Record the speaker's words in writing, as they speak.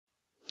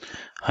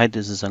Hi,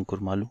 this is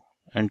Ankur Malu,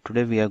 and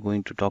today we are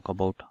going to talk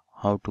about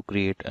how to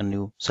create a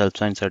new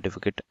self-signed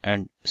certificate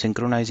and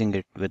synchronizing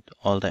it with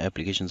all the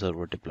application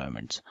server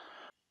deployments.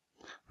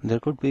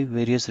 There could be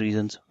various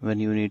reasons when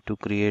you need to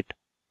create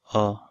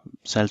a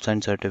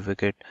self-signed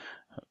certificate.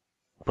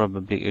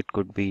 Probably it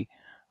could be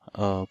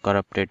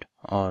corrupted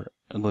or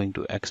going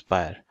to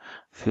expire.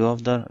 Few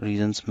of the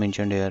reasons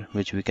mentioned here,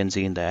 which we can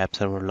see in the app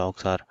server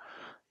logs, are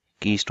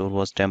keystore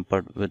was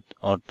tampered with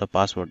or the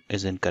password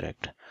is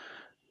incorrect.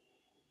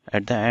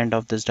 At the end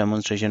of this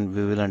demonstration,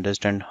 we will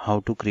understand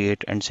how to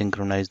create and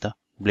synchronize the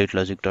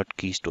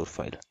bladelogic.keystore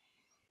file.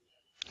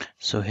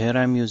 So here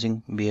I am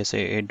using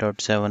BSA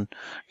 8.7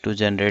 to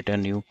generate a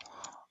new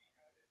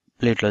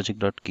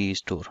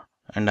bladelogic.keystore,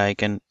 and I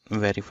can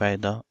verify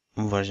the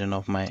version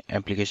of my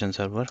application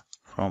server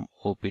from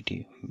opt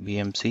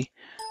bmc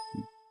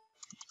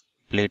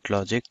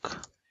bladelogic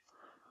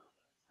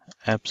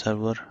app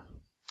server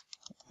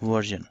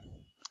version.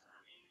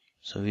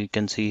 So we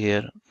can see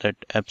here that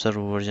app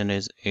server version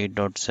is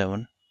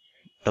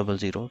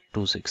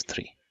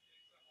 8.7.00263.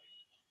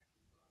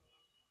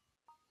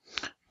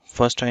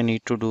 First I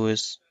need to do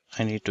is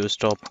I need to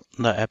stop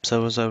the app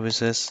server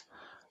services,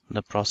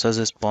 the process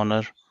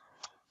spawner,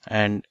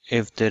 and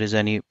if there is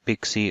any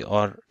pixie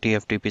or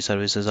TFTP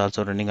services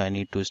also running, I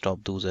need to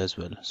stop those as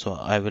well. So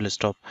I will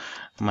stop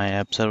my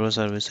app server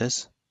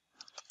services,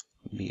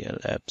 bl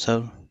app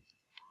serv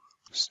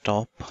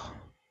stop,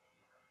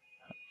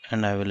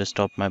 and I will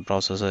stop my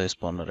processor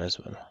spawner as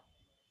well.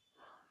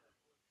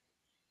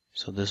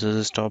 So this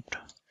is stopped,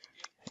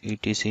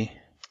 etc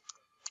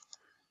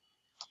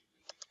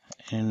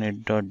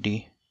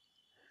init.d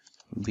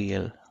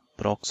bl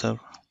proc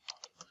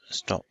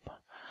stop.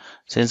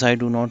 Since I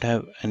do not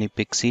have any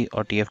pixie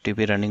or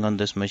TFTP running on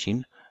this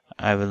machine,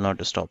 I will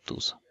not stop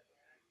those.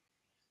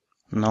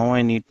 Now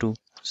I need to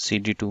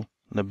cd to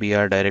the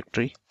br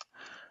directory,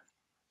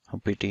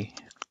 opt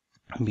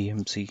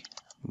bmc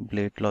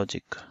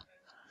bladelogic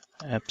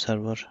app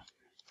server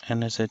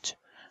nsh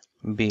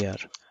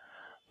br,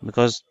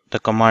 because the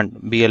command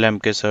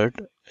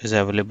blmkcert is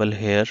available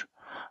here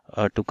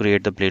to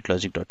create the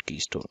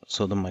bladelogic.keystore.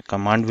 So my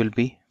command will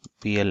be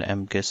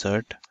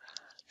blmkcert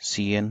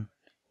cn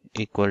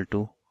equal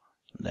to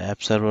the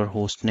app server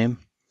host name,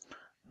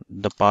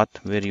 the path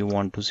where you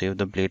want to save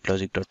the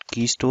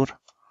bladelogic.keystore,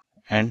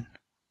 and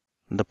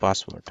the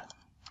password.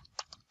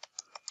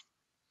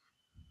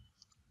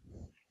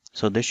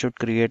 So this should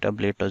create a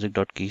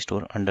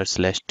bladelogic.keystore under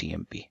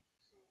 /tmp.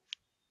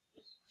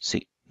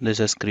 See, this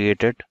has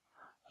created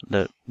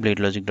the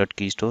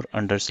bladelogic.keystore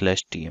under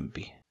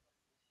 /tmp.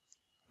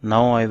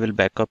 Now I will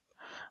back up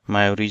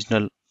my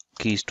original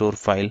keystore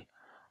file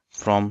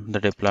from the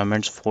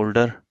deployments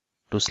folder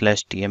to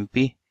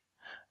 /tmp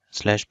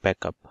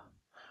 /backup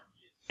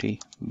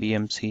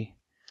bmc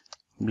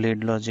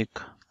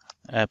bladelogic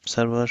app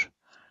server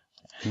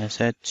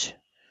nsh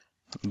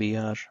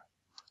br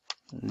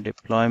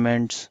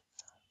deployments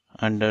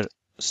under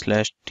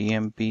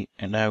 /tmp,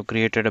 and I have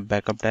created a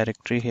backup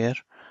directory here.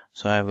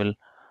 So I will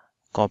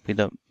copy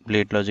the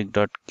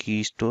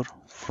bladelogic.keystore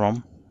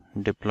from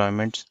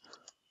deployments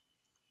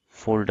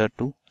folder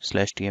to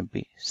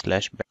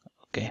 /tmp/backup.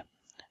 Okay,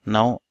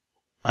 now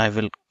I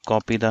will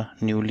copy the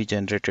newly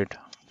generated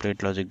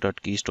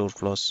bladelogic.keystore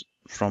flows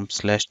from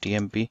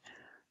 /tmp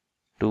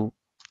to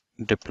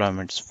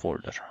deployments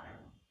folder.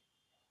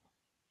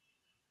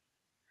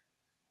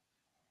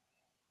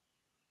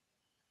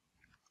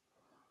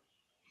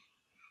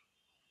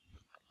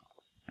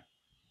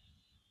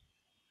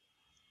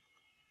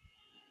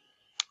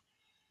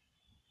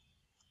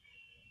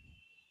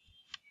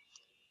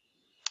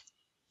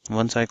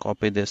 Once I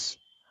copy this,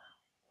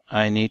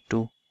 I need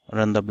to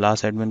run the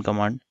blast admin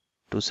command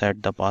to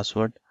set the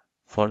password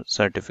for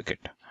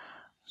certificate.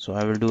 So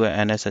I will do a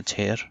nsh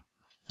here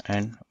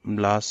and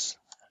blast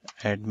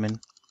admin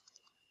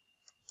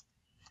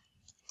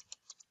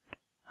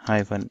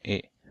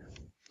 -a.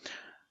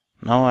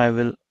 Now I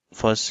will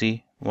first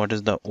see what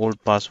is the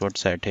old password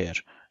set here,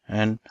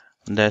 and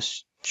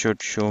this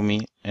should show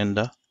me in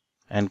the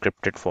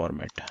encrypted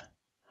format.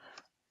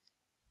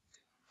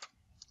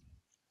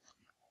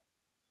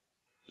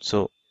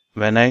 So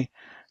when I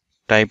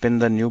type in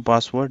the new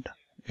password,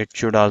 it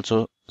should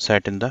also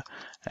set in the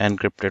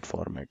encrypted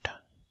format.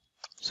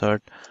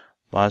 Cert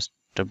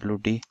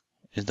passwd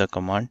is the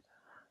command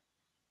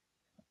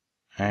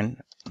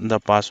and the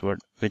password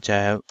which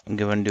I have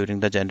given during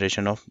the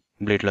generation of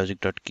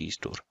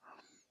bladelogic.keystore.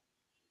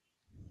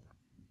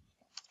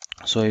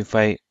 So if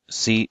I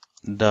see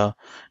the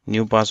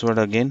new password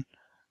again,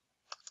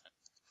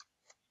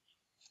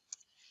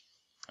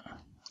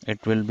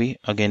 it will be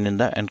again in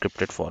the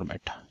encrypted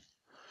format.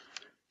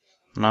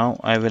 Now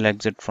I will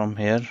exit from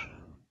here.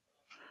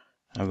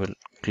 I will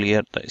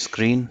clear the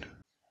screen,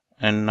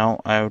 and now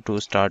I have to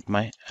start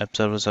my app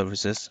server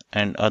services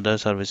and other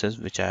services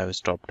which I have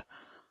stopped.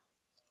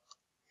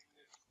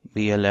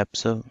 bl app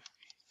serv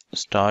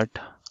start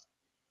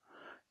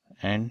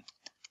and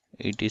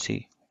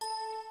etc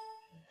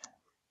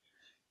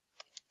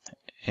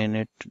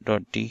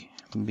init.d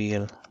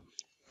bl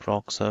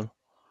proc serv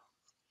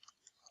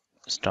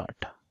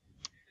start.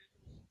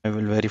 I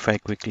will verify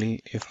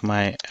quickly if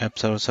my app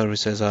server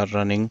services are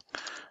running.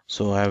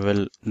 So I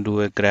will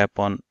do a grep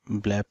on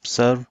blab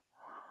serve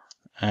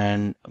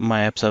and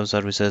my app server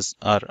services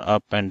are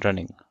up and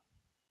running.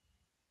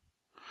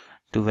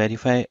 To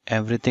verify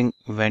everything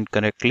went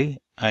correctly,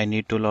 I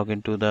need to log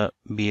into the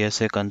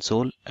BSA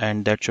console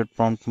and that should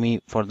prompt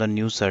me for the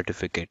new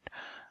certificate.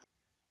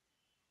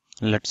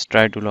 Let's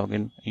try to log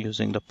in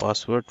using the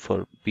password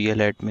for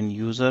BLadmin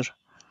user.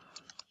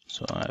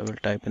 So I will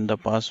type in the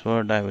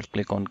password, I will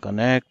click on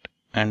connect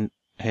and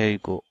here you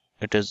go.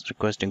 It is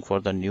requesting for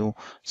the new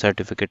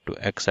certificate to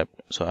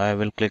accept. So I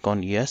will click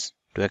on yes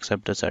to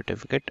accept the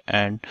certificate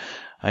and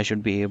I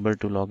should be able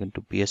to log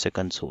into BSA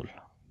console.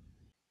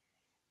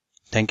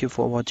 Thank you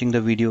for watching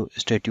the video.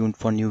 Stay tuned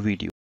for new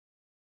video.